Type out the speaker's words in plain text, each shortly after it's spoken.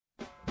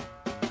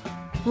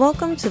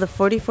Welcome to the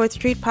 44th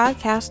Street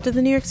podcast of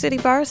the New York City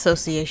Bar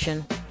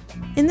Association.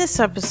 In this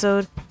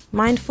episode,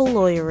 Mindful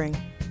Lawyering,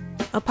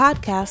 a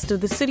podcast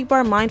of the City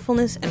Bar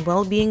Mindfulness and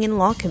Wellbeing in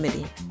Law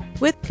Committee,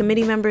 with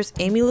committee members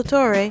Amy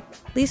Latore,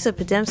 Lisa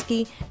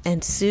Podemsky,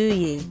 and Sue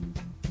Yee.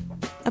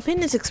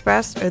 Opinions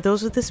expressed are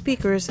those of the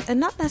speakers and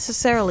not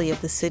necessarily of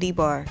the City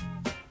Bar.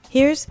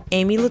 Here's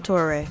Amy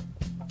Latore.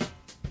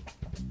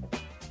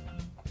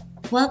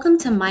 Welcome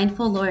to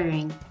Mindful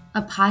Lawyering,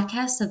 a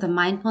podcast of the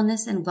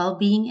Mindfulness and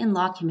Wellbeing in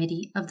Law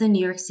Committee of the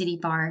New York City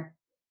Bar.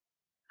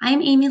 I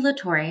am Amy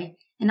Latore,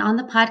 and on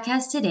the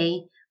podcast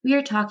today, we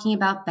are talking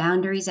about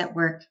boundaries at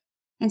work,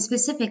 and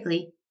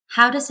specifically,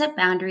 how to set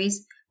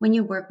boundaries when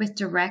you work with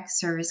direct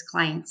service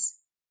clients.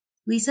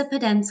 Lisa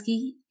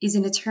Podemsky is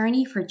an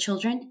attorney for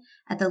children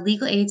at the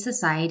Legal Aid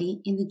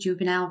Society in the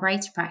juvenile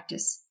rights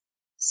practice.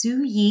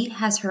 Sue Yee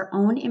has her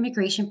own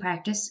immigration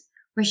practice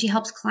where she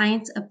helps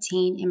clients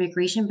obtain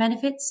immigration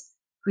benefits,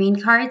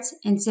 green cards,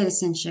 and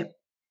citizenship.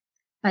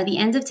 By the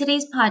end of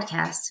today's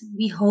podcast,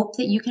 we hope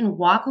that you can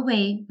walk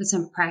away with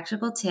some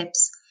practical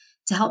tips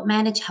to help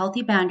manage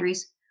healthy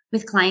boundaries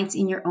with clients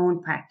in your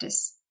own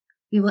practice.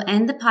 We will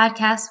end the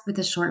podcast with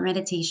a short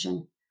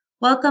meditation.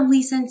 Welcome,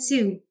 Lisa and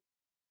Sue.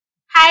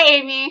 Hi,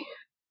 Amy.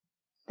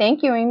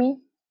 Thank you, Amy.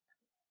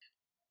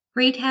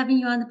 Great having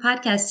you on the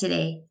podcast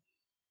today.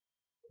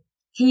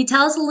 Can you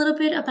tell us a little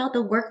bit about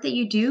the work that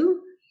you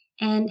do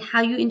and how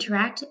you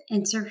interact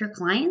and serve your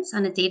clients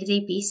on a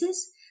day-to-day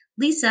basis?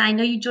 Lisa, I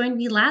know you joined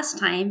me last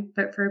time,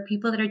 but for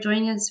people that are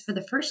joining us for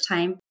the first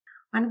time,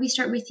 why don't we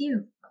start with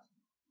you?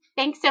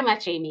 Thanks so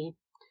much, Amy.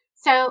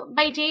 So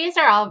my days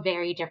are all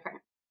very different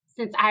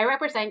since I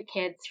represent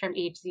kids from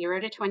age 0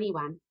 to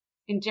 21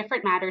 in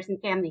different matters in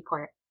family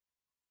court.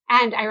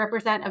 And I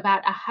represent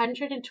about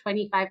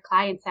 125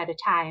 clients at a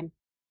time.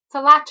 It's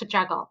a lot to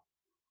juggle.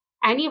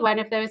 Any one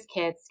of those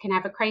kids can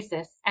have a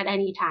crisis at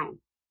any time.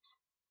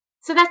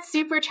 So that's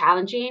super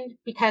challenging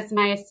because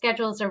my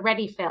schedule is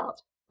already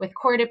filled with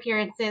court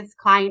appearances,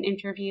 client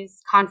interviews,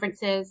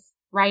 conferences,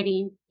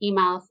 writing,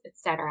 emails,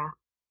 etc.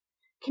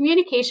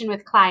 Communication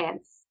with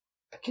clients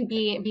can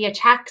be via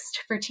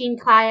text for teen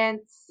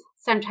clients,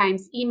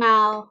 sometimes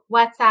email,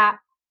 WhatsApp,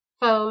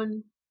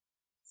 phone.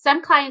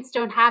 Some clients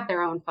don't have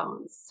their own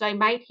phones, so I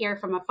might hear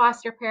from a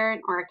foster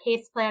parent or a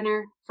case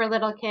planner for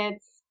little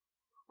kids,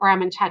 or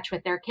I'm in touch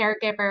with their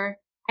caregiver.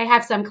 I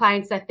have some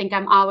clients that think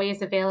I'm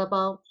always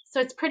available,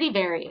 so it's pretty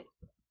varied.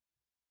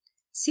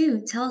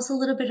 Sue, tell us a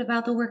little bit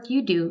about the work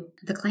you do,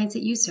 the clients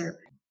that you serve.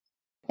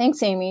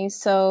 Thanks, Amy.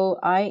 So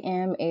I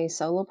am a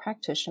solo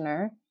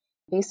practitioner.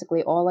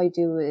 Basically, all I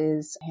do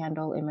is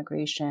handle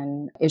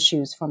immigration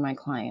issues for my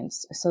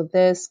clients. So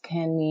this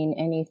can mean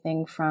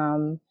anything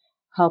from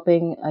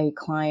helping a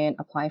client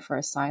apply for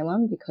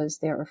asylum because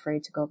they're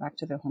afraid to go back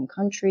to their home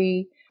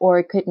country, or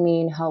it could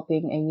mean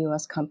helping a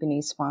U.S.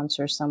 company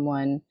sponsor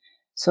someone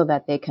so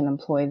that they can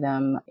employ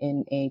them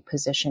in a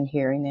position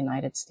here in the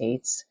United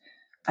States.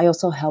 I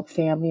also help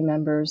family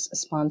members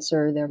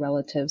sponsor their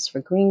relatives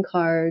for green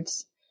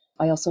cards.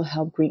 I also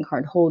help green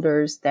card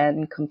holders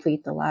then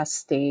complete the last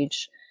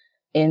stage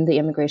in the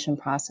immigration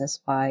process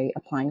by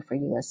applying for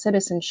U.S.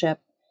 citizenship.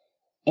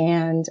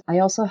 And I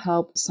also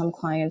help some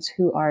clients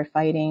who are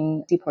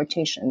fighting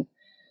deportation.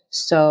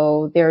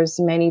 So there's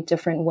many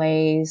different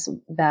ways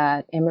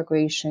that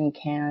immigration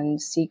can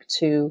seek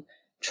to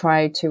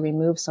try to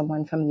remove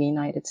someone from the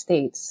United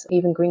States.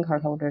 Even green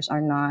card holders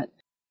are not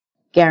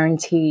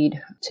guaranteed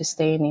to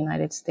stay in the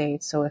United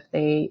States. So if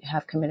they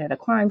have committed a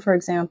crime, for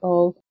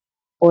example,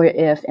 or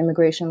if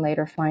immigration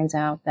later finds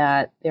out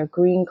that their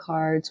green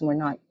cards were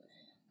not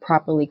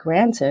properly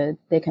granted,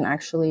 they can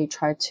actually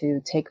try to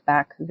take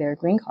back their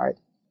green card.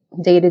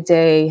 Day to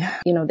day,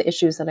 the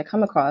issues that I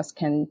come across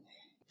can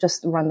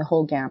just run the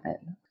whole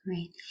gamut.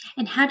 Right.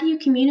 And how do you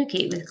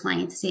communicate with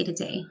clients day to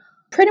day?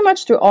 Pretty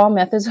much through all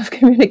methods of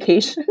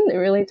communication. It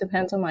really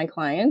depends on my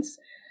clients.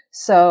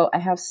 So I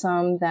have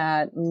some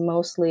that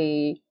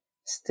mostly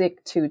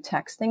stick to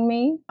texting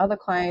me. Other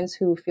clients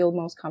who feel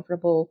most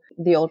comfortable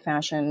the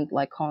old-fashioned,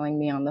 like calling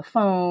me on the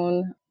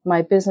phone.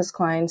 My business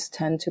clients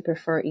tend to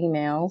prefer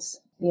emails.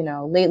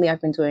 Lately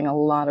I've been doing a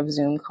lot of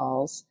Zoom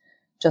calls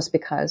just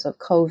because of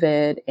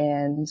COVID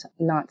and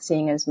not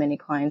seeing as many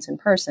clients in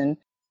person.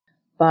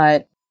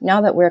 But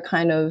now that we're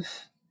kind of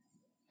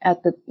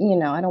at the,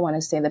 I don't want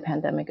to say the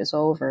pandemic is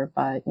over,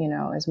 but,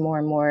 as more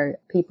and more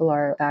people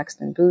are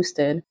vaxxed and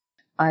boosted,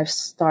 I've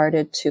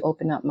started to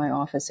open up my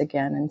office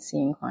again and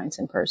seeing clients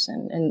in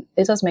person. And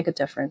it does make a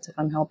difference if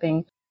I'm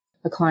helping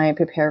a client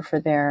prepare for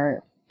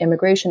their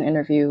immigration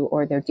interview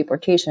or their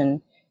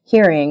deportation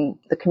hearing.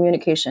 The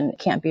communication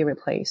can't be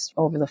replaced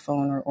over the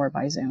phone or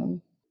by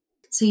Zoom.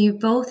 So you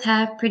both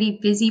have pretty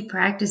busy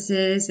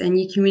practices and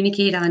you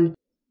communicate on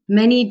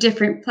many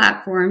different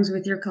platforms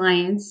with your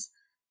clients.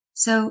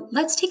 So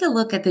let's take a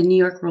look at the New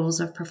York Rules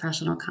of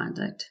Professional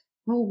Conduct.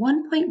 Rule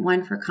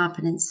 1.1 for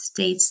competence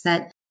states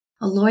that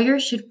a lawyer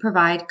should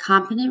provide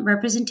competent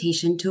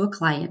representation to a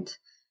client.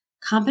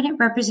 Competent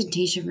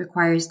representation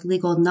requires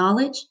legal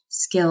knowledge,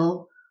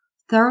 skill,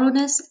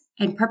 thoroughness,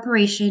 and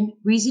preparation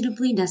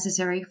reasonably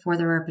necessary for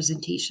the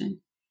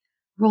representation.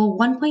 Rule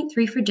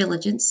 1.3 for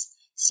diligence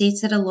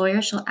states that a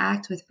lawyer shall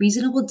act with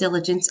reasonable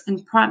diligence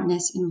and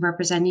promptness in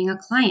representing a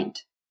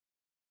client.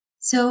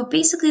 So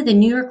basically, the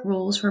New York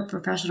rules for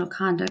professional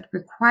conduct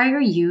require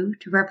you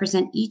to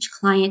represent each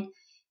client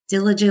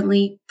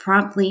diligently,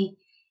 promptly,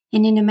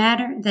 and in a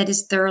manner that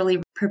is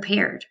thoroughly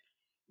prepared.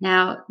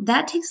 Now,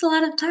 that takes a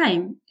lot of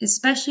time,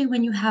 especially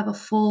when you have a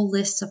full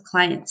list of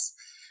clients.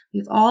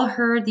 We've all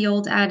heard the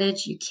old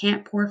adage, you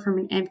can't pour from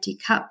an empty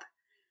cup.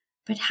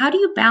 But how do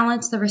you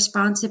balance the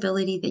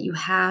responsibility that you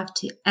have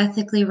to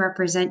ethically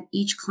represent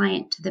each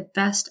client to the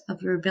best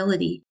of your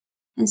ability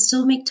and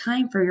still make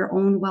time for your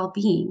own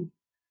well-being?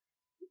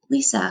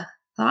 Lisa,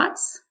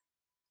 thoughts?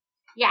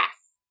 Yes,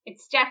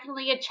 it's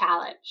definitely a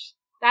challenge.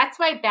 That's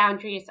why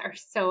boundaries are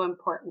so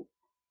important.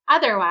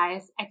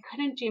 Otherwise, I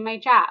couldn't do my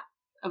job,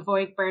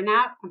 avoid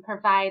burnout, and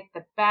provide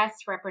the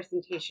best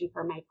representation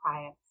for my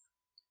clients.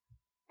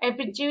 I've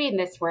been doing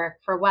this work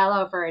for well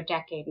over a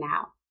decade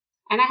now,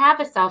 and I have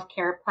a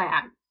self-care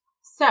plan.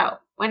 So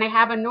when I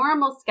have a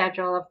normal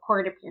schedule of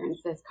court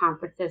appearances,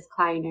 conferences,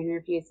 client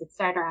interviews,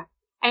 etc.,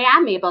 I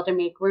am able to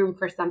make room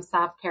for some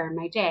self-care in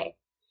my day,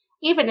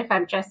 even if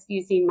I'm just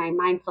using my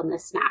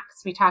mindfulness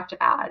snacks we talked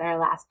about at our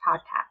last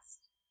podcast.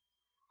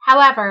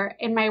 However,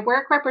 in my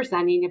work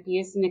representing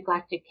abused and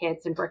neglected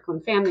kids in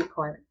Brooklyn Family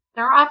Court,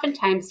 there are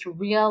oftentimes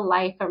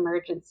real-life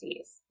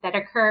emergencies that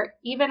occur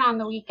even on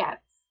the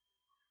weekends.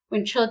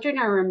 When children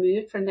are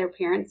removed from their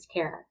parents'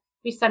 care,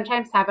 we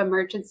sometimes have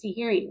emergency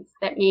hearings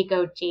that may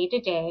go day to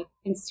day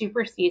and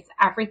supersedes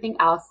everything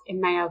else in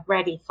my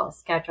already full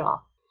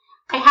schedule.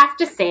 I have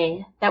to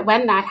say that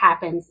when that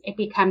happens, it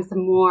becomes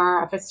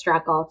more of a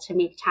struggle to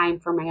make time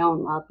for my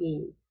own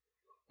well-being.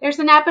 There's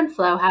an ebb and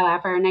flow,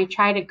 however, and I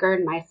try to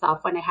gird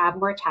myself when I have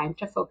more time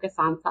to focus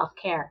on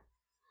self-care.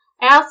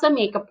 I also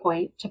make a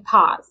point to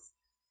pause,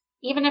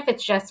 even if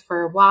it's just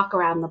for a walk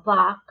around the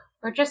block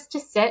or just to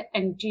sit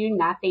and do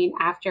nothing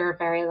after a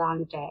very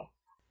long day.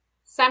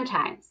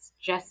 Sometimes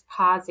just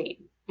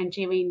pausing and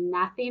doing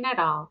nothing at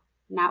all,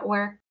 not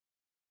work,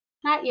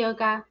 not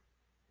yoga,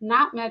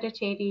 not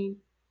meditating,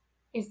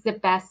 is the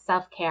best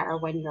self-care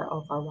when you're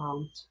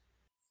overwhelmed.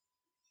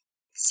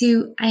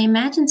 Sue, I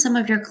imagine some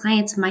of your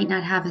clients might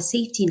not have a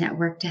safety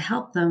network to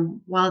help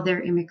them while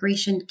their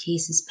immigration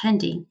case is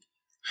pending.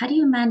 How do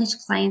you manage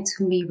clients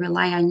who may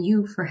rely on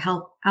you for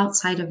help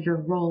outside of your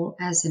role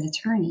as an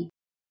attorney?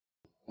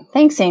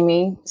 Thanks,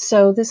 Amy.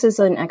 So this is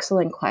an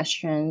excellent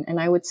question. And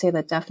I would say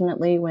that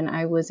definitely when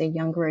I was a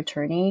younger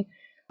attorney,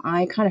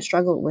 I kind of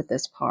struggled with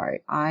this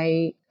part.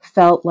 I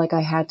felt like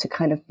I had to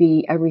kind of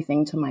be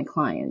everything to my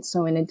clients.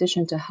 So in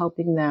addition to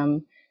helping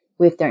them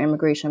with their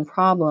immigration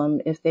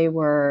problem, if they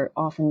were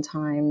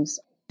oftentimes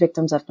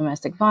victims of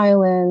domestic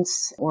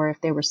violence, or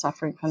if they were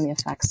suffering from the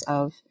effects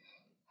of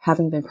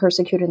having been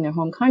persecuted in their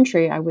home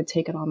country, I would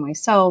take it on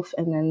myself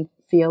and then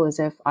feel as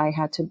if I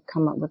had to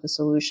come up with a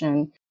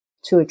solution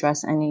to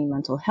address any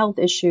mental health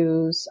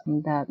issues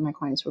that my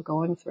clients were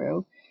going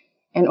through.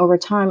 And over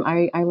time,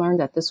 I learned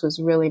that this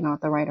was really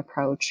not the right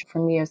approach. For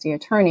me as the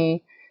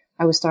attorney,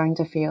 I was starting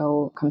to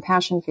feel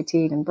compassion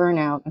fatigue and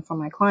burnout. And for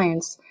my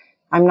clients,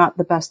 I'm not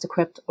the best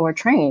equipped or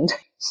trained.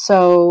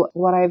 So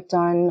what I've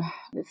done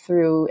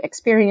through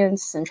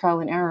experience and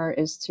trial and error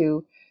is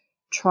to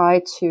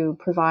try to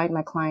provide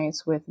my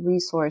clients with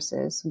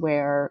resources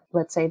where,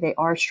 let's say, they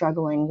are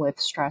struggling with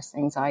stress,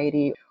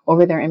 anxiety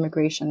over their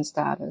immigration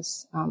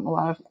status. A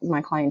lot of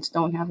my clients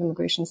don't have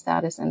immigration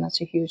status, and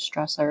that's a huge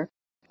stressor.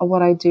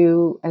 What I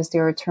do as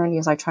their attorney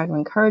is I try to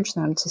encourage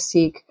them to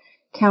seek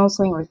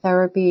counseling or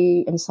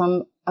therapy. And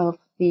some of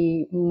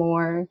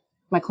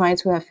my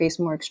clients who have faced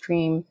more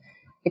extreme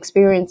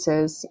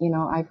experiences,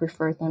 I've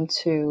referred them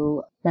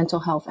to mental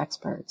health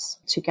experts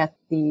to get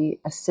the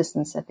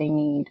assistance that they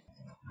need.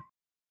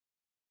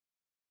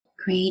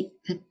 Great.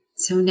 That's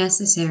so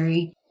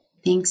necessary.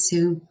 Thanks,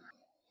 Sue.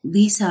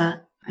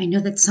 Lisa, I know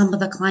that some of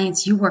the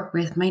clients you work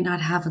with might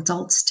not have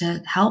adults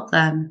to help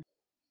them,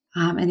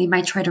 and they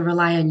might try to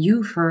rely on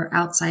you for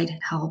outside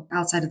help,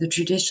 outside of the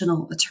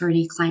traditional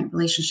attorney-client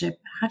relationship.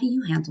 How do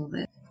you handle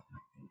this?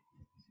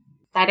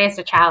 That is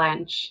a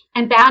challenge.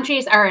 And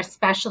boundaries are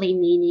especially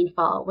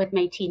meaningful with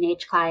my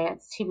teenage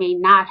clients who may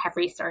not have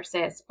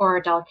resources or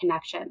adult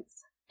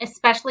connections,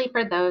 especially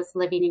for those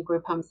living in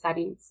group home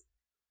settings.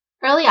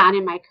 Early on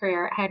in my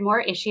career, I had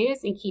more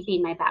issues in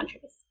keeping my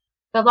boundaries.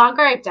 The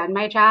longer I've done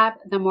my job,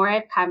 the more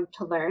I've come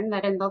to learn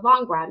that in the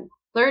long run,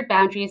 blurred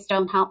boundaries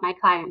don't help my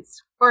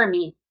clients or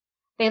me.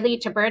 They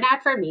lead to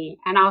burnout for me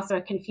and also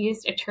a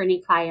confused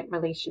attorney-client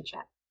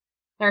relationship.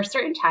 There are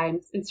certain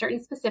times in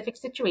certain specific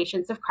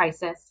situations of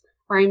crisis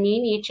where I may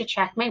need to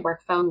check my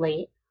work phone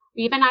late, or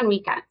even on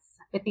weekends,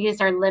 but these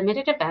are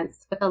limited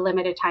events with a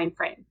limited time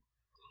frame.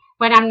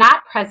 When I'm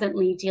not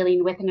presently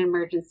dealing with an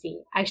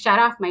emergency, I shut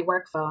off my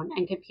work phone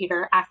and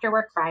computer after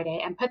work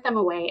Friday and put them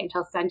away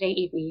until Sunday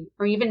evening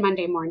or even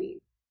Monday morning.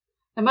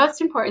 The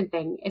most important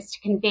thing is to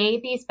convey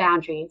these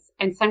boundaries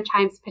and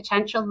sometimes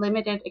potential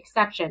limited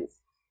exceptions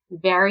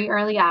very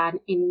early on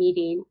in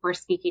meeting or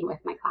speaking with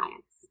my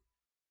clients.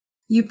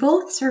 You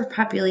both serve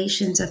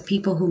populations of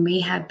people who may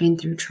have been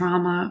through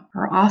trauma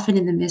or often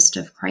in the midst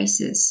of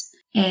crisis.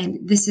 And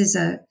this is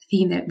a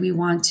theme that we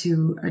want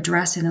to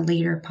address in a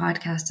later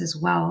podcast as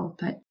well.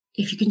 But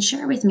if you can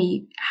share with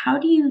me, how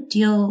do you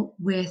deal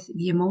with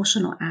the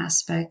emotional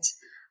aspect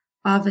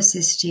of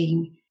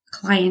assisting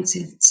clients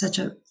in such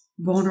a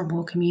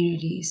vulnerable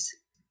communities?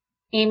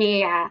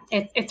 Amy,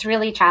 it's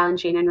really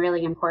challenging and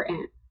really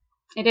important.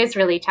 It is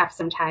really tough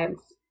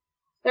sometimes.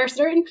 There are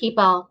certain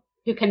people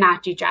who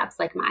cannot do jobs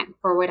like mine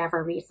for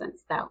whatever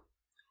reasons, though.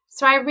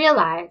 So I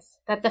realize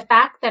that the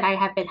fact that I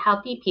have been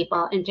helping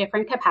people in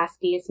different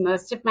capacities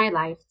most of my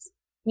life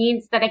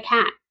means that I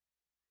can.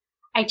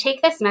 I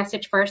take this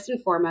message first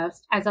and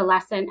foremost as a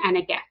lesson and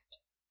a gift.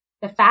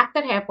 The fact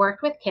that I have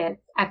worked with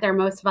kids at their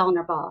most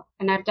vulnerable,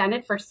 and I've done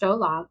it for so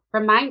long,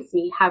 reminds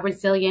me how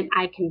resilient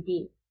I can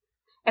be.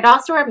 It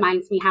also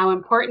reminds me how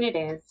important it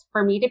is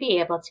for me to be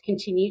able to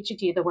continue to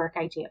do the work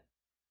I do.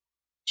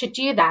 To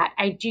do that,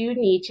 I do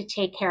need to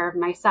take care of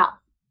myself,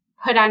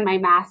 put on my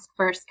mask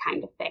first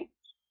kind of thing.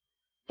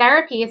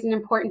 Therapy is an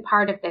important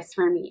part of this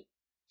for me.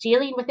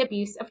 Dealing with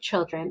abuse of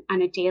children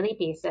on a daily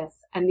basis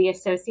and the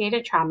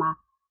associated trauma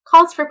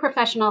calls for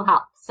professional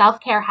help.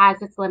 Self-care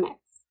has its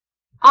limits.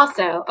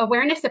 Also,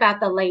 awareness about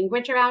the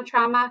language around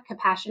trauma,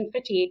 compassion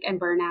fatigue,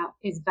 and burnout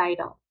is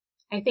vital.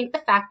 I think the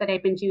fact that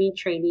I've been doing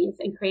trainings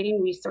and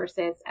creating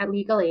resources at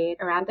Legal Aid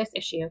around this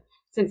issue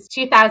since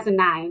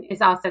 2009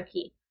 is also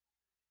key.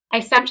 I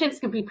sometimes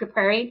can be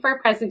preparing for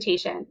a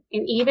presentation,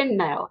 and even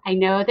though I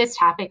know this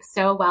topic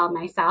so well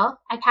myself,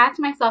 I catch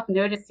myself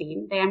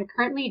noticing that I'm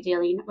currently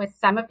dealing with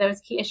some of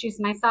those key issues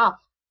myself.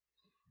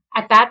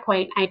 At that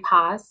point, I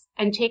pause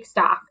and take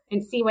stock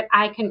and see what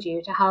I can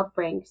do to help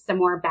bring some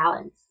more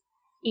balance,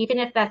 even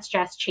if that's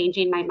just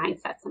changing my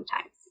mindset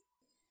sometimes.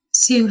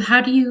 Sue,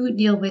 how do you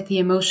deal with the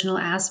emotional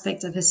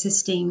aspect of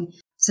assisting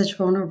such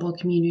vulnerable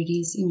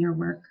communities in your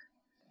work?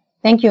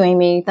 Thank you,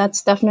 Amy.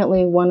 That's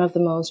definitely one of the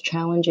most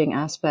challenging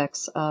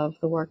aspects of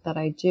the work that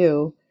I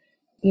do.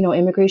 You know,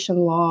 immigration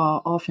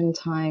law,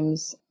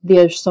 oftentimes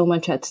there's so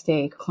much at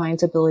stake.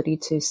 Clients' ability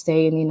to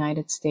stay in the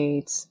United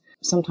States.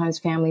 Sometimes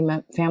family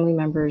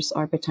members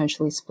are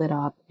potentially split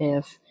up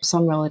if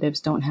some relatives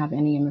don't have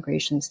any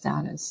immigration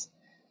status.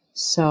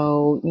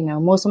 So, you know,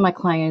 most of my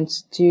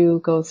clients do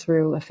go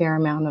through a fair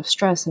amount of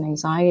stress and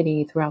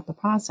anxiety throughout the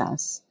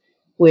process,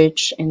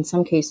 which in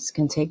some cases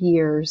can take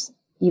years,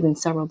 even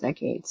several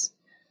decades.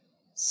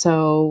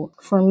 So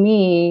for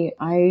me,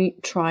 I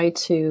try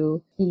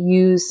to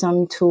use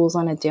some tools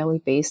on a daily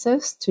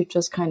basis to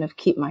just kind of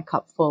keep my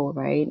cup full,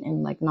 right?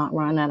 And like not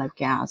run out of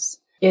gas.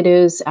 It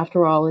is,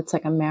 after all, it's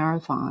like a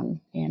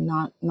marathon and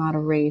not a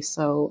race.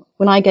 So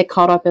when I get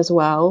caught up as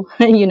well,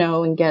 you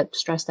know, and get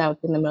stressed out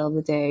in the middle of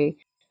the day,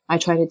 I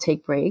try to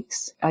take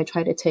breaks. I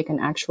try to take an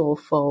actual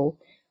full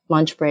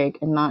lunch break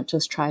and not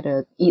just try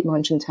to eat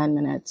lunch in 10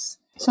 minutes.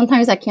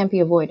 Sometimes that can't be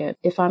avoided.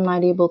 If I'm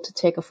not able to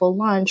take a full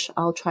lunch,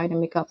 I'll try to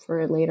make up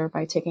for it later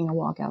by taking a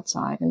walk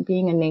outside and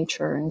being in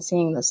nature and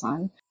seeing the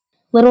sun.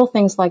 Little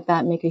things like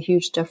that make a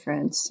huge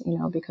difference, you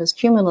know, because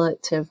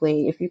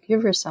cumulatively, if you're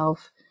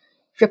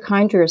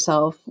kind to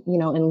yourself, you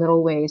know, in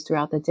little ways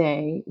throughout the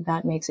day,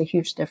 that makes a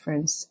huge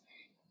difference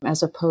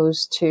as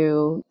opposed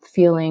to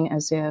feeling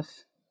as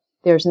if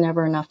there's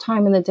never enough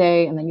time in the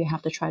day and then you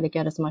have to try to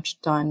get as much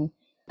done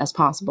as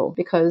possible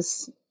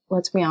because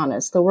let's be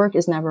honest, the work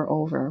is never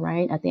over,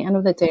 right? At the end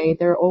of the day,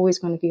 there are always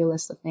going to be a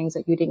list of things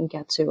that you didn't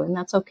get to, and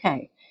that's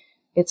okay.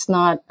 It's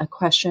not a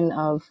question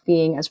of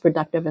being as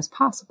productive as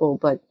possible,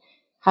 but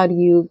how do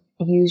you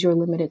use your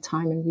limited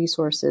time and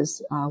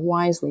resources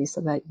wisely so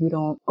that you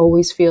don't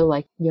always feel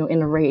like, you know,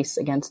 in a race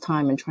against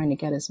time and trying to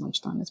get as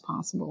much done as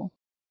possible.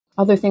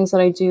 Other things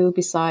that I do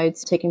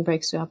besides taking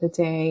breaks throughout the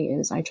day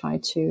is I try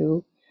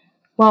to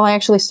I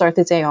actually start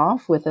the day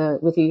off with a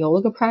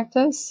yoga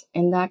practice,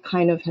 and that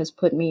kind of has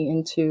put me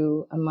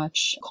into a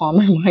much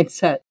calmer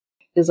mindset.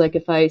 Is like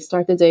if I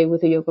start the day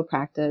with a yoga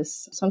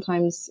practice,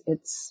 sometimes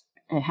it's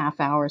a half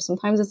hour,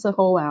 sometimes it's a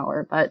whole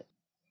hour, but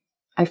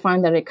I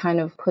find that it kind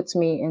of puts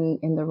me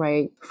in the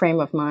right frame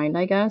of mind,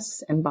 I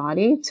guess, and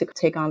body to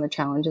take on the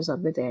challenges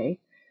of the day.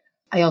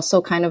 I also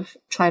kind of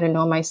try to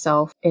know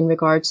myself in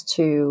regards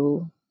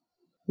to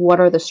what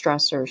are the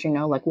stressors, you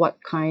know, like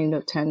what kind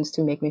of tends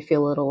to make me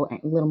feel a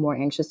little more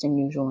anxious than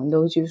usual. And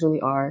those usually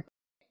are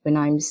when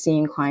I'm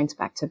seeing clients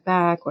back to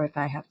back or if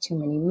I have too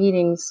many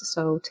meetings.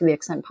 So to the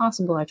extent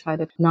possible, I try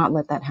to not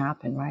let that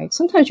happen, right?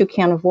 Sometimes you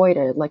can't avoid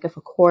it. Like if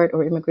a court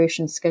or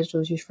immigration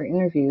schedules you for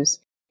interviews,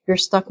 you're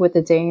stuck with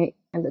the day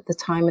and the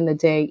time in the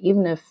day,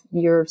 even if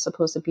you're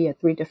supposed to be at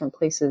 3 different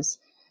places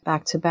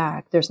back to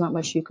back. There's not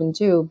much you can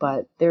do,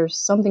 but there's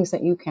some things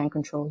that you can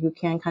control. You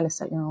can kind of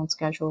set your own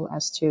schedule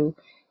as to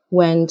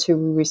when to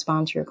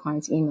respond to your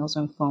client's emails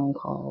and phone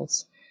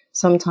calls.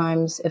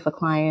 Sometimes if a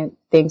client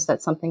thinks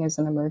that something is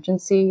an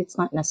emergency, it's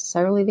not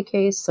necessarily the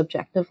case.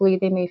 Subjectively,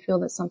 they may feel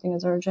that something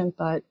is urgent,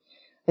 but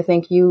I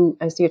think you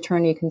as the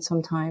attorney can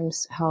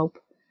sometimes help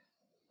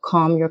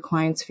calm your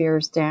client's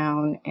fears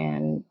down,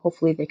 and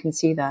hopefully they can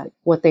see that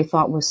what they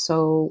thought was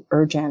so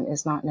urgent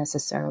is not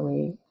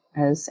necessarily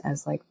as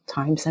like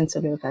time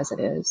sensitive as it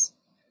is.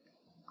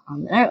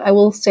 And I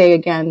will say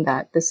again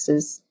that this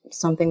is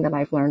something that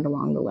I've learned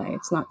along the way.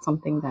 It's not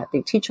something that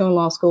they teach you in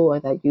law school or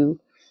that you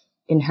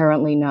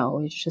inherently know.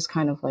 It's just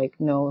kind of like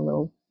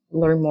learn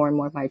more and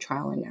more by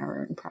trial and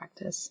error and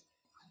practice.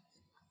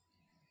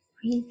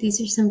 Great. These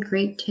are some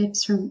great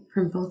tips from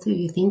both of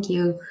you. Thank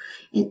you.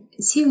 And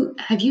Sue,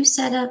 have you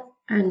set up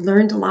and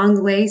learned along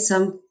the way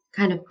some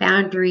kind of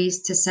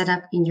boundaries to set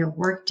up in your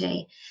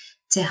workday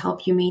to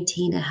help you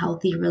maintain a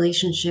healthy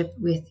relationship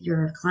with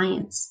your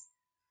clients?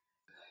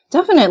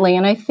 Definitely.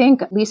 And I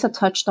think Lisa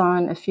touched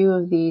on a few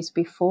of these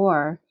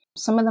before.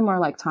 Some of them are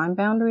like time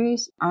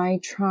boundaries. I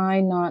try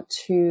not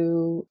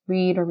to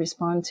read or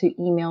respond to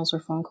emails or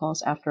phone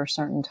calls after a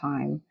certain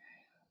time.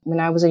 When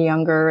I was a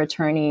younger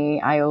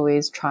attorney, I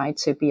always tried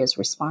to be as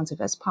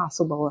responsive as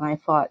possible. And I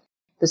thought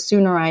the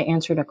sooner I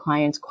answered a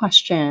client's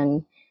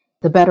question,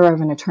 the better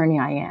of an attorney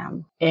I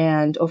am.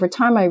 And over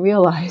time, I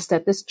realized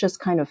that this just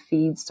kind of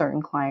feeds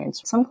certain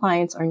clients. Some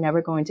clients are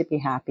never going to be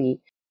happy.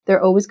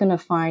 They're always going to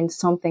find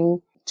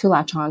something to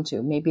latch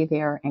onto. Maybe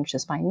they're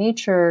anxious by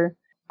nature.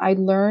 I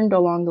learned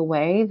along the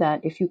way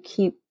that if you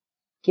keep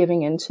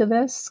giving into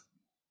this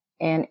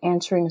and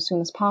answering as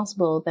soon as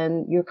possible,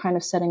 then you're kind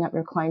of setting up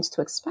your clients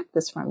to expect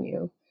this from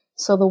you.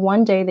 So the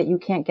one day that you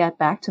can't get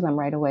back to them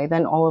right away,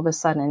 then all of a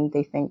sudden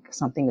they think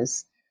something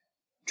is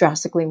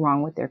drastically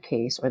wrong with their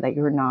case, or that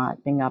you're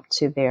not being up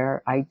to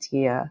their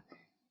idea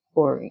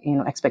or,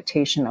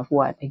 expectation of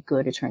what a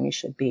good attorney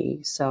should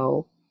be.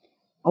 So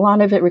a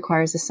lot of it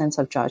requires a sense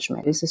of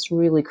judgment. Is this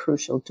really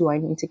crucial? Do I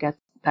need to get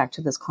back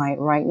to this client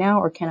right now,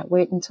 or can it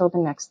wait until the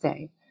next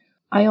day?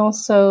 I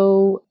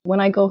also, when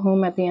I go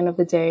home at the end of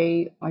the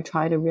day, I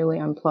try to really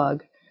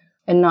unplug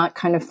and not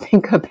kind of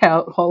think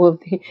about all of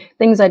the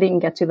things I didn't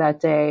get to that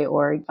day,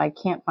 or if I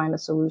can't find a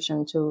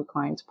solution to a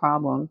client's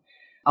problem,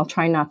 I'll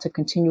try not to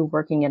continue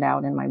working it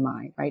out in my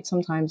mind, right?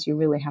 Sometimes you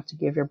really have to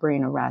give your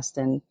brain a rest,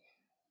 and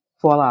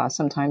voila,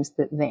 sometimes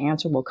the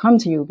answer will come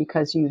to you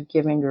because you've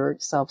given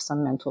yourself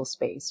some mental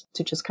space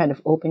to just kind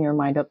of open your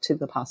mind up to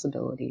the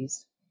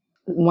possibilities.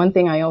 One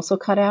thing I also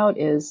cut out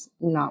is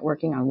not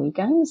working on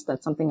weekends.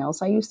 That's something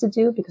else I used to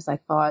do because I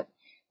thought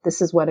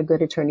this is what a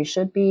good attorney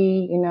should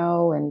be,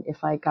 and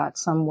if I got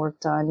some work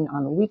done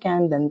on the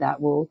weekend, then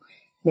that will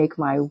make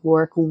my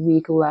work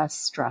week less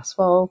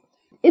stressful.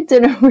 It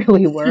didn't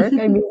really work.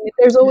 I mean,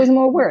 there's always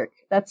more work.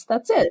 That's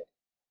it.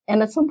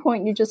 And at some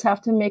point, you just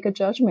have to make a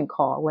judgment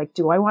call. Like,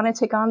 do I want to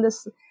take on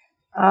this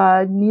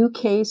new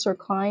case or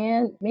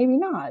client? Maybe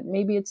not.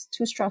 Maybe it's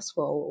too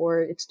stressful or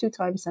it's too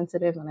time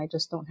sensitive and I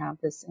just don't have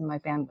this in my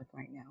bandwidth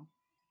right now.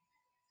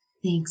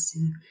 Thanks.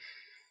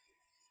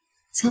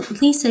 So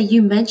Lisa,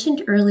 you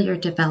mentioned earlier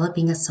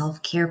developing a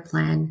self-care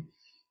plan.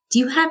 Do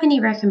you have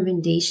any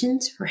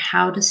recommendations for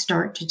how to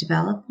start to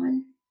develop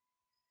one?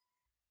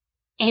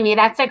 Amy,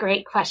 that's a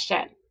great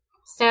question.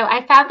 So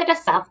I found that a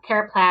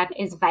self-care plan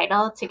is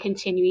vital to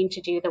continuing to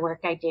do the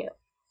work I do,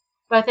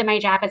 both in my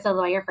job as a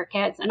lawyer for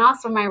kids and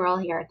also my role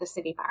here at the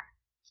City Bar.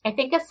 I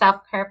think a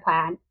self-care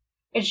plan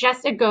is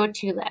just a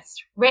go-to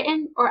list,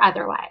 written or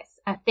otherwise,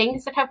 of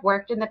things that have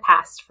worked in the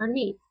past for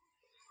me.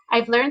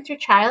 I've learned through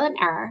trial and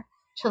error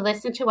to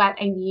listen to what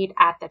I need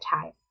at the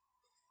time.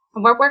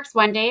 And what works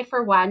one day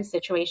for one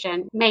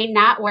situation may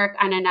not work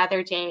on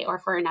another day or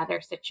for another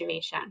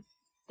situation.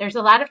 There's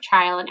a lot of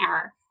trial and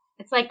error.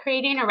 It's like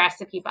creating a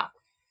recipe book.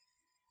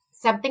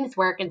 Some things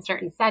work in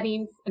certain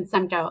settings and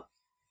some don't.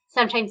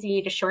 Sometimes you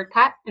need a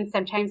shortcut and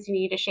sometimes you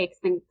need to shake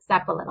things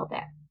up a little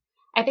bit.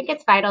 I think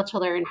it's vital to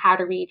learn how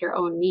to read your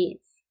own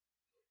needs.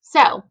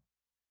 So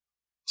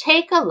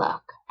take a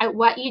look at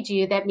what you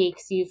do that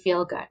makes you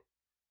feel good.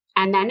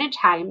 And then at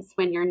times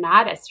when you're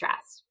not as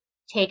stressed,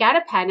 take out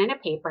a pen and a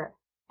paper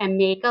and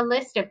make a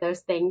list of those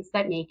things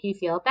that make you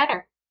feel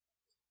better.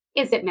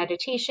 Is it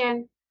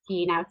meditation,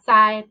 being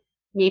outside,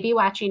 maybe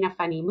watching a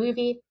funny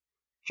movie,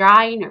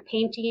 drawing or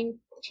painting,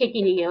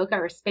 taking a yoga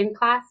or spin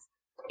class?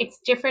 It's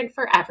different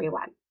for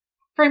everyone.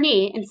 For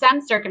me, in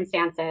some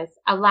circumstances,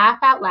 a laugh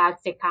out loud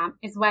sitcom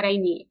is what I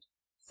need.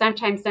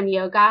 Sometimes some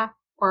yoga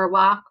or a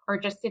walk or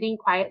just sitting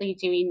quietly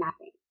doing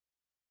nothing.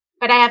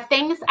 But I have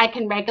things I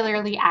can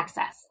regularly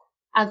access,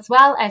 as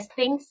well as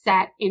things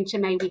set into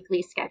my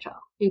weekly schedule,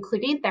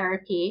 including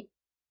therapy,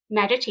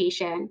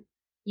 meditation,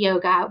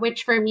 yoga,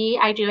 which for me,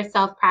 I do a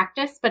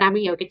self-practice, but I'm a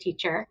yoga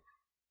teacher,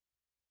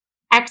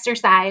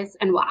 exercise,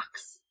 and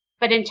walks.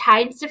 But in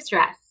times of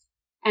stress,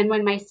 and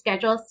when my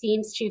schedule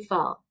seems too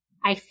full,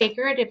 I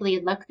figuratively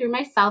look through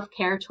my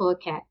self-care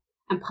toolkit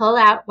and pull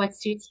out what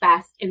suits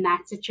best in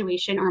that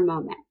situation or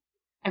moment.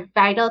 A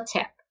vital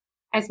tip,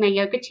 as my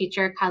yoga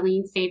teacher,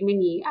 Colleen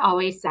Saidmani,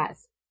 always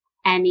says,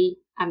 any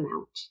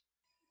amount.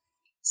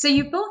 So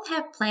you both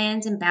have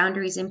plans and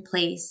boundaries in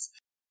place,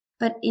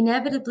 but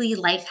inevitably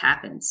life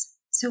happens.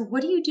 So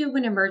what do you do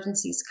when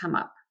emergencies come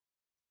up?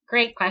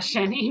 Great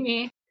question,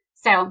 Amy.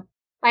 So,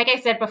 like I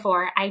said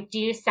before, I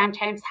do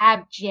sometimes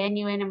have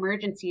genuine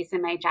emergencies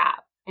in my job.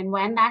 And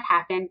when that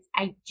happens,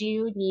 I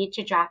do need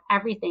to drop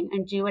everything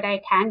and do what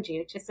I can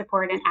do to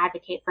support and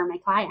advocate for my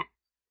client.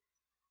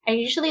 I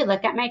usually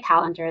look at my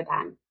calendar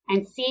then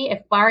and see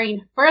if,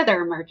 barring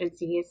further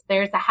emergencies,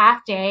 there's a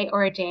half day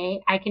or a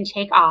day I can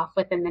take off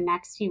within the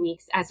next few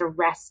weeks as a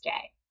rest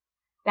day.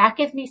 That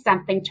gives me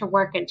something to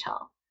work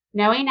until,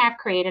 knowing I've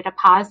created a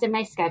pause in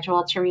my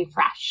schedule to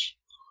refresh.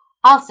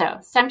 Also,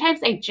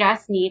 sometimes I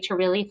just need to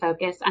really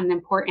focus on the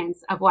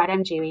importance of what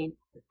I'm doing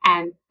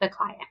and the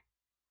client.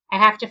 I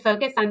have to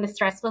focus on the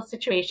stressful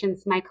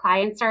situations my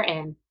clients are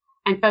in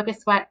and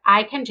focus what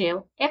I can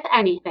do, if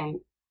anything,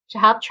 to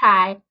help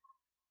try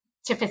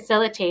to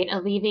facilitate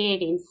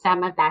alleviating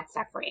some of that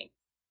suffering.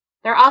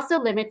 There are also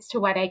limits to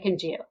what I can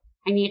do.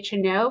 I need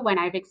to know when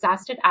I've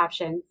exhausted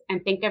options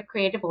and think of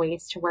creative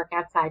ways to work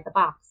outside the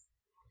box.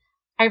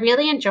 I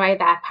really enjoy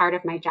that part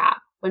of my job,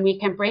 when we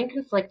can bring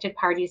conflicted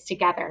parties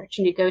together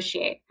to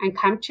negotiate and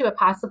come to a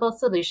possible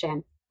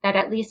solution that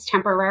at least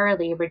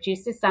temporarily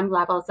reduces some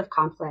levels of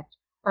conflict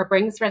or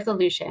brings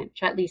resolution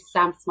to at least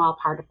some small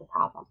part of the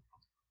problem.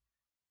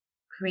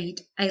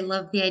 Great. I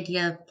love the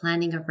idea of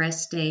planning a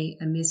rest day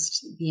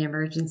amidst the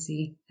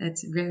emergency.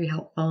 That's very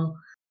helpful.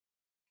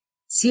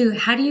 Sue,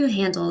 how do you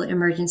handle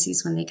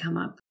emergencies when they come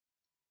up?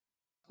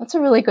 That's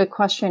a really good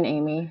question,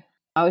 Amy.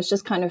 I was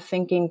just kind of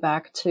thinking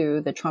back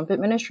to the Trump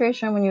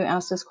administration when you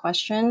asked this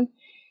question,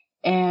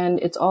 and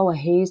it's all a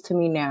haze to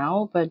me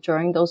now. But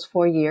during those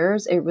 4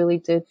 years, it really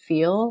did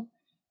feel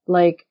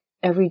like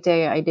every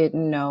day I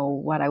didn't know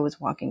what I was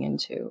walking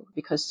into,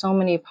 because so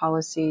many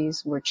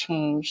policies were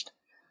changed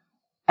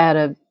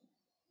at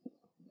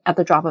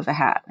the drop of a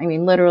hat. I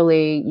mean,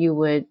 literally, you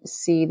would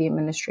see the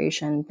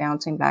administration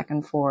bouncing back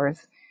and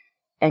forth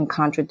and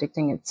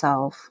contradicting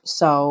itself.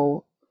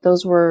 So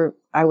those were,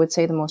 I would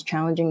say, the most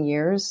challenging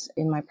years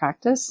in my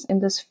practice in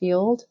this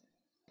field.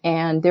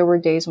 And there were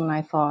days when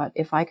I thought,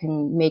 if I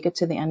can make it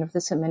to the end of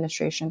this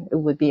administration, it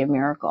would be a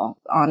miracle.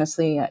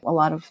 Honestly, a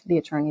lot of the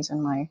attorneys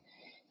in my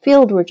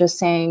field were just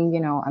saying,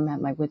 I'm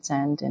at my wit's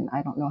end and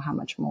I don't know how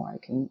much more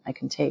I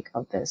can take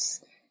of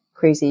this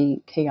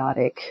crazy,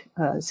 chaotic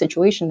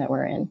situation that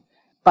we're in.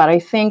 But I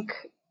think,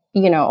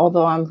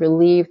 although I'm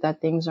relieved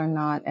that things are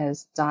not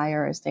as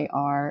dire as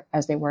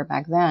they were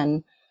back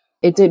then,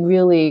 it did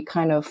really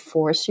kind of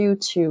force you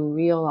to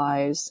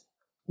realize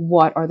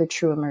what are the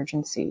true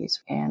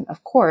emergencies. And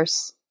of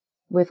course,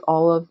 with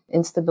all of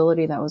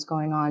instability that was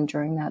going on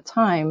during that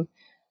time,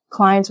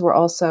 clients were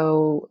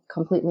also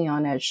completely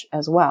on edge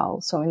as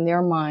well. So in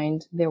their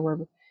mind, there were,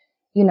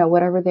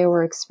 whatever they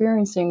were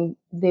experiencing,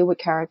 they would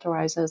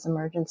characterize as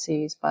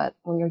emergencies. But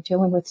when you're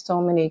dealing with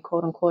so many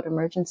quote unquote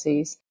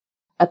emergencies,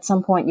 at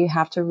some point you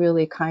have to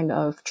really kind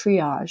of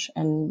triage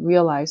and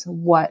realize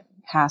what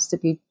has to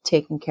be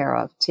taken care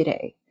of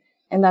today.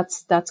 And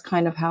that's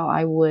kind of how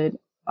I would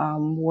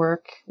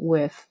work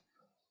with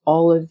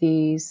all of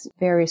these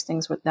various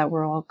things that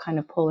were all kind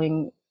of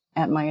pulling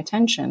at my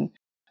attention.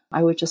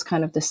 I would just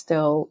kind of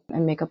distill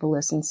and make up a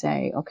list and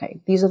say, okay,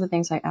 these are the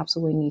things I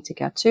absolutely need to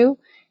get to.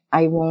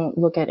 I won't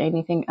look at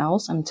anything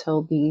else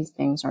until these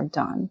things are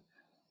done.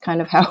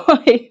 Kind of how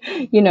I,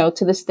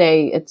 to this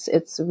day,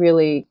 it's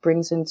really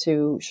brings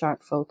into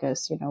sharp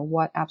focus,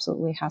 what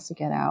absolutely has to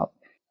get out.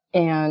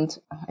 And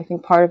I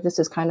think part of this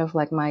is kind of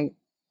like my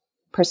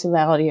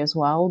personality as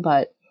well,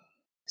 but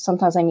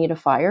sometimes I need a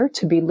fire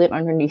to be lit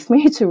underneath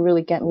me to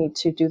really get me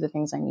to do the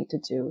things I need to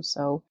do.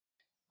 So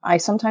I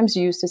sometimes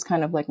use this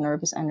kind of like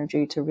nervous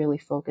energy to really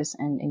focus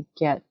and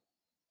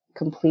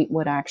complete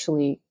what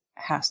actually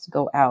has to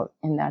go out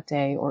in that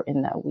day or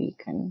in that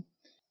week. And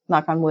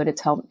knock on wood,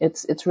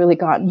 it's really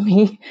gotten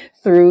me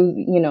through,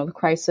 the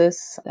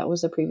crisis that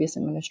was the previous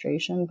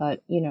administration.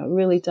 But, it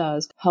really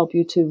does help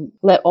you to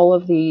let all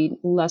of the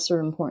lesser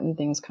important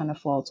things kind of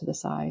fall to the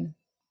side.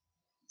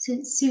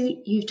 So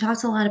Sue, you've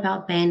talked a lot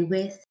about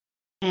bandwidth,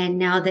 and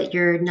now that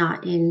you're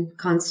not in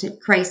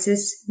constant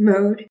crisis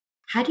mode,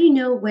 how do you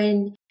know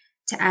when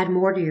to add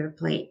more to your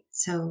plate?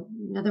 So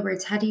in other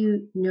words, how do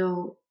you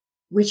know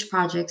which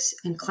projects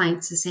and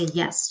clients to say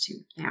yes to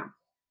now?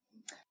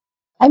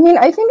 I mean,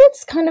 I think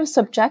it's kind of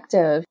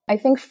subjective. I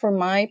think for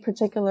my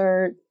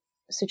particular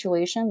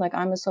situation, like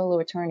I'm a solo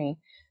attorney,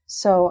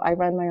 so I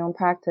run my own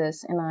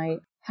practice and I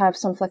have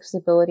some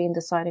flexibility in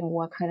deciding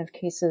what kind of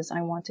cases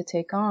I want to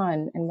take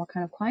on and what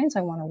kind of clients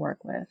I want to work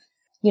with.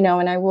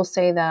 And I will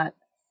say that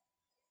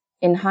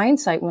in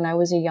hindsight, when I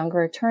was a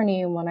younger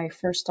attorney and when I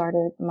first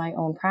started my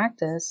own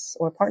practice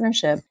or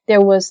partnership,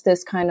 there was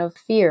this kind of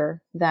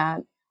fear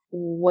that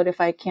what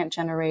if I can't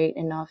generate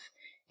enough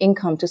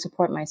income to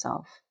support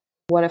myself?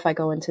 What if I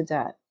go into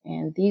debt?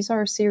 And these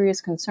are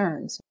serious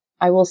concerns.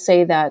 I will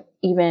say that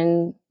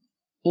even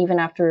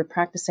after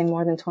practicing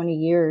more than 20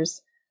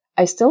 years,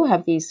 I still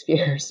have these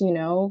fears,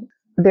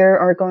 There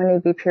are going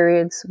to be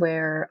periods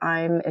where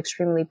I'm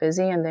extremely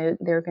busy and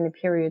there are going to be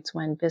periods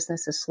when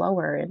business is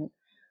slower. And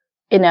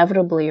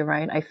inevitably,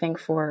 right, I think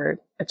for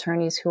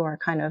attorneys who are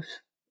kind of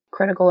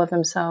critical of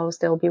themselves,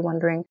 they'll be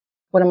wondering,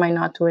 what am I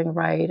not doing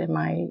right? Am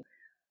I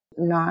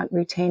not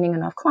retaining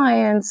enough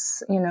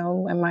clients?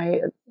 Am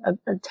I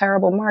a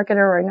terrible marketer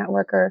or a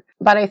networker?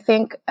 But I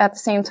think at the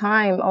same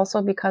time,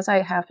 also because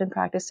I have been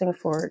practicing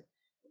for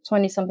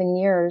 20 something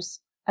years,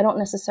 I don't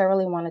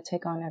necessarily want to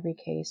take on every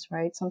case,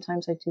 right?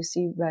 Sometimes I do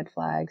see red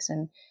flags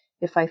and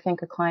if I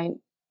think a client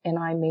and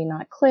I may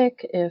not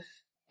click, if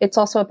it's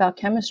also about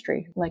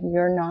chemistry, like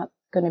you're not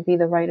going to be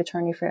the right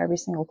attorney for every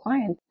single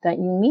client that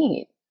you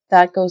meet.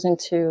 That goes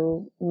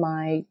into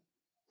my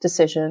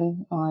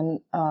decision on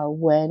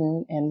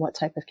when and what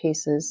type of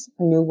cases,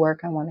 new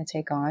work I want to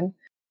take on.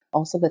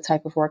 Also the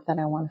type of work that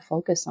I want to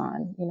focus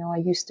on. You know, I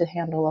used to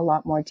handle a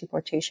lot more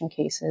deportation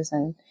cases,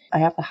 and I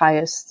have the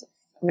highest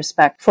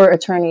respect for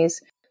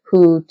attorneys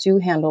who do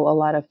handle a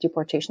lot of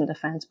deportation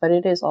defense, but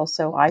it is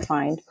also, I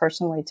find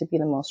personally, to be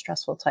the most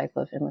stressful type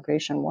of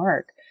immigration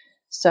work.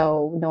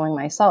 So knowing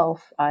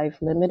myself,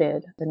 I've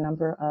limited the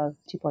number of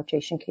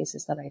deportation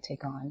cases that I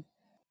take on.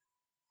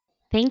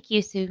 Thank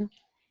you, Sue.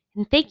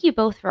 And thank you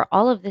both for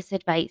all of this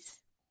advice.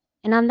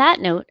 And on that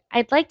note,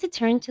 I'd like to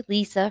turn to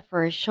Lisa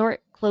for a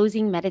short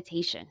closing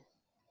meditation.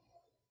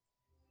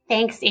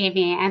 Thanks,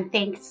 Amy, and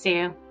thanks,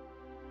 Sue.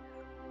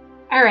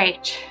 All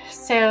right,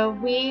 so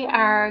we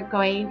are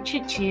going to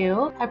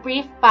do a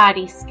brief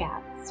body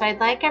scan. So I'd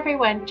like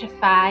everyone to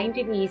find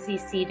an easy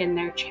seat in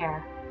their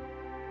chair.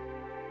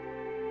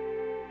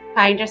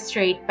 Find a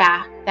straight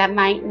back. That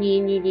might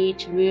mean you need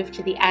to move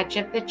to the edge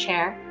of the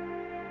chair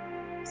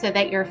so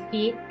that your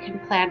feet can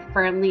plant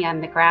firmly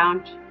on the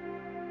ground.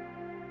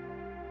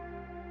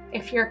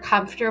 If you're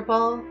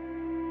comfortable,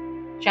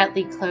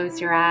 gently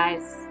close your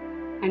eyes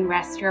and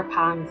rest your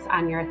palms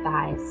on your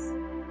thighs.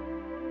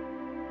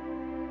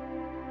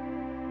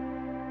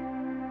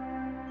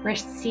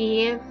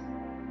 Receive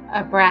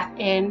a breath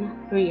in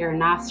through your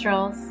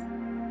nostrils,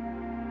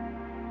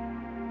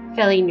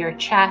 filling your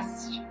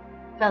chest,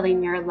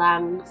 filling your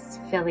lungs,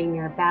 filling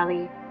your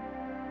belly.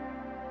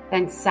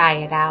 Then sigh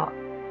it out.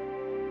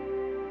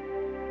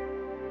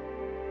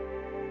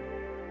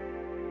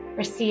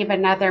 Receive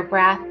another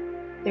breath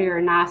through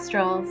your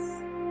nostrils,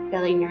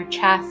 filling your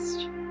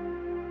chest,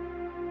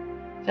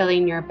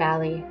 filling your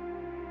belly.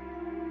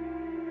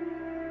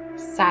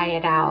 Sigh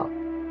it out.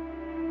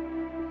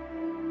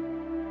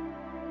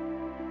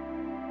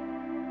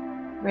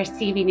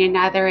 Receiving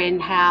another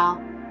inhale,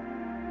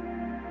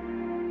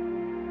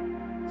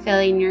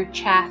 filling your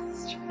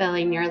chest,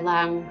 filling your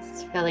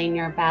lungs, filling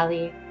your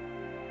belly.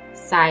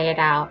 Sigh it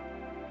out.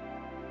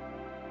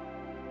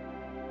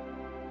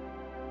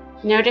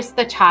 Notice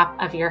the top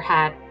of your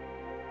head.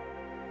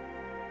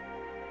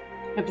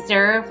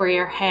 Observe where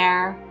your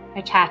hair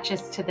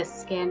attaches to the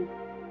skin.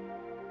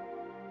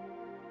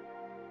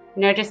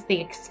 Notice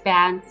the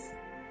expanse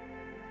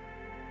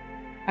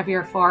of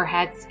your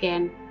forehead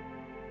skin.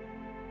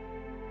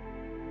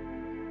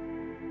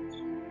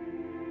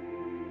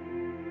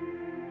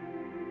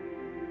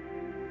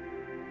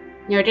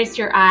 Notice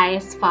your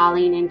eyes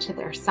falling into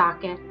their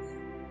sockets.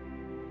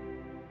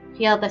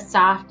 Feel the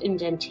soft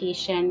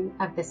indentation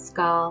of the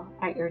skull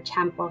at your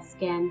temple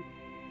skin.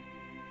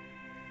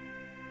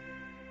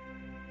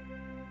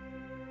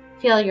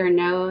 Feel your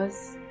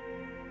nose.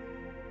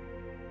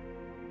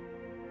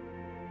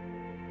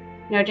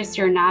 Notice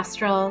your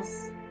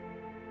nostrils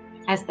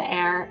as the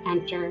air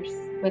enters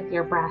with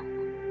your breath.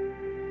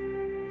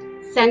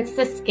 Sense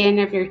the skin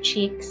of your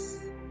cheeks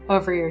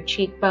over your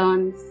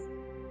cheekbones.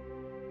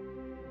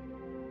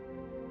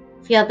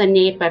 Feel the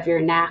nape of your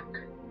neck.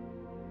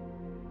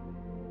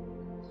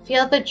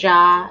 Feel the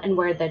jaw and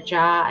where the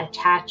jaw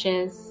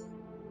attaches.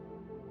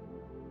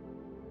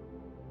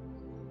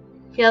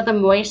 Feel the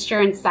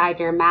moisture inside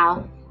your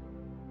mouth,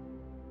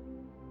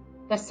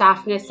 the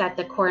softness at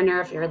the corner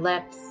of your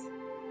lips.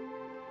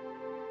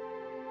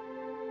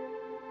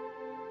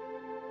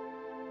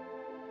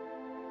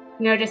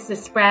 Notice the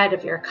spread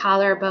of your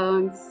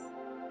collarbones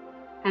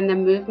and the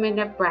movement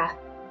of breath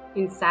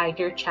inside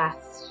your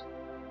chest.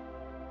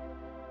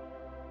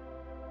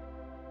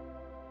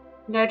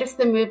 Notice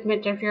the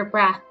movement of your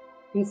breath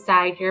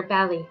inside your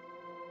belly.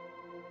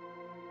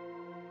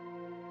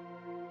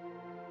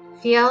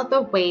 Feel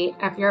the weight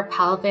of your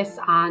pelvis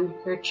on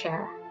your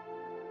chair.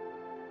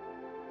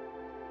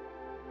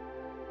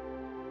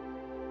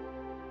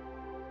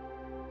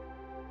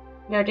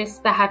 Notice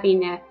the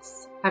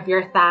heaviness of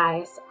your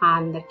thighs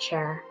on the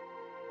chair.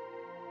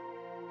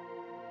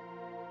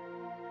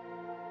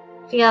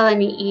 Feel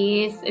any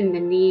ease in the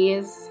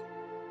knees.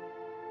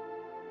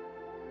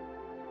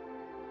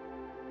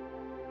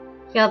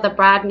 Feel the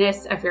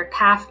broadness of your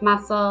calf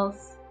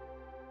muscles.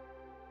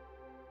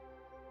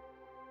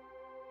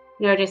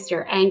 Notice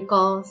your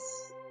ankles.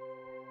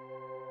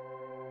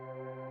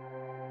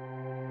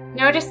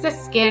 Notice the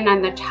skin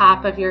on the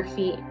top of your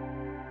feet.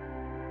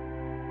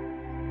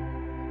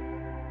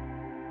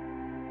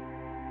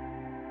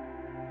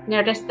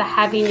 Notice the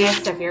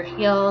heaviness of your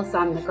heels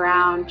on the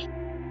ground.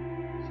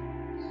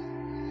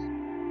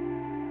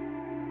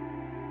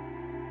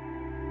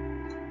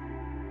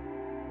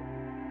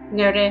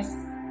 Notice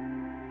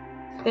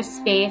the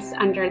space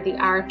under the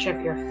arch of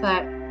your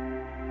foot.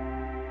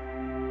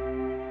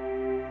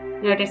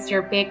 Notice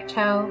your big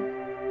toe.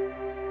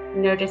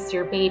 Notice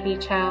your baby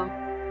toe.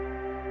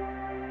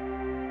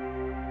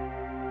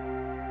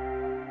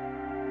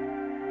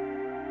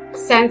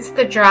 Sense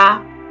the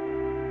drop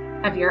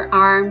of your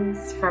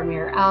arms from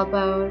your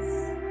elbows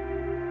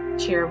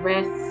to your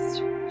wrists,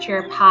 to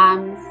your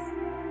palms,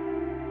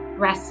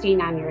 resting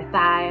on your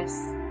thighs.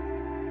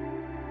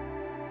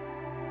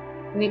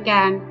 And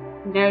again,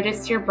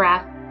 notice your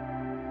breath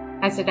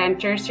as it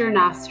enters your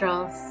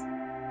nostrils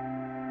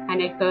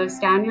and it goes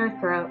down your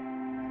throat,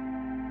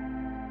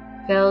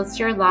 fills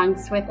your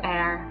lungs with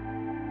air,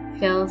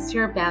 fills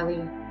your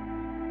belly,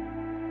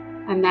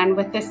 and then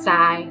with a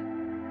sigh,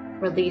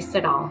 release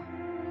it all.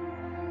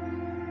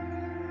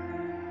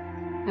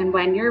 And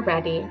when you're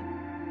ready,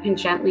 you can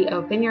gently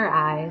open your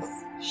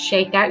eyes,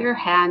 shake out your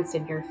hands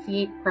and your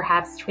feet,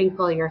 perhaps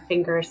twinkle your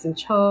fingers and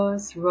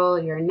toes, roll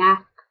your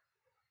neck,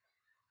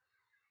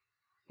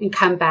 and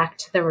come back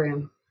to the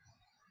room.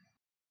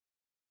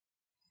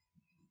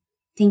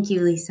 Thank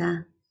you,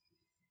 Lisa.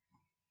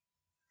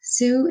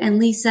 Sue and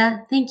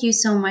Lisa, thank you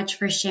so much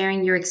for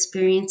sharing your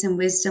experience and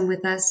wisdom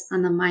with us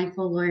on the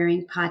Mindful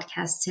Lawyering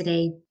podcast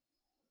today.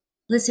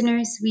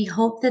 Listeners, we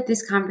hope that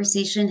this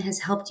conversation has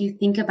helped you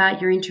think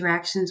about your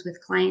interactions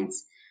with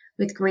clients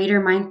with greater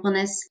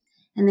mindfulness,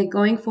 and that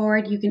going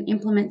forward you can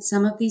implement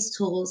some of these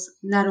tools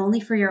not only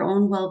for your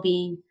own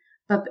well-being,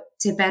 but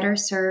to better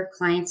serve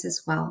clients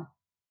as well.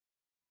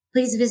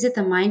 Please visit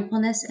the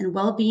Mindfulness and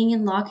Well-Being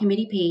in Law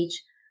Committee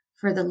page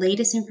for the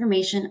latest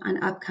information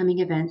on upcoming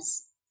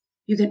events.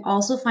 You can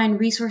also find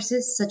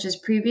resources such as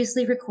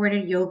previously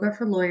recorded yoga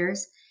for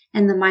lawyers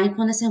and the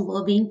Mindfulness and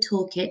Wellbeing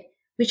Toolkit,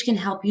 which can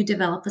help you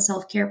develop a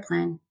self-care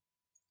plan.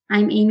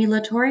 I'm Amy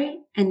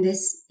Latorre, and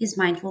this is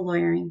Mindful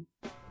Lawyering.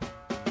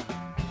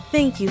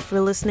 Thank you for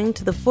listening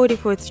to the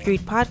 44th Street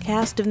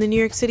podcast of the New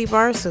York City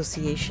Bar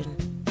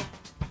Association.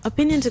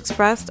 Opinions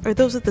expressed are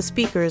those of the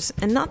speakers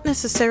and not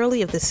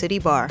necessarily of the City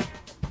Bar.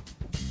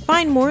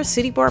 Find more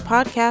City Bar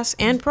podcasts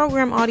and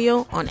program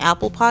audio on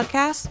Apple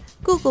Podcasts,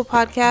 Google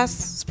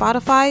Podcasts,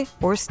 Spotify,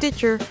 or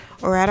Stitcher,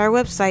 or at our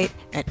website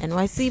at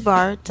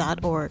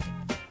nycbar.org.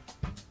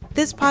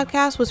 This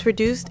podcast was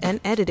produced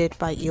and edited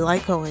by Eli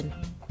Cohen.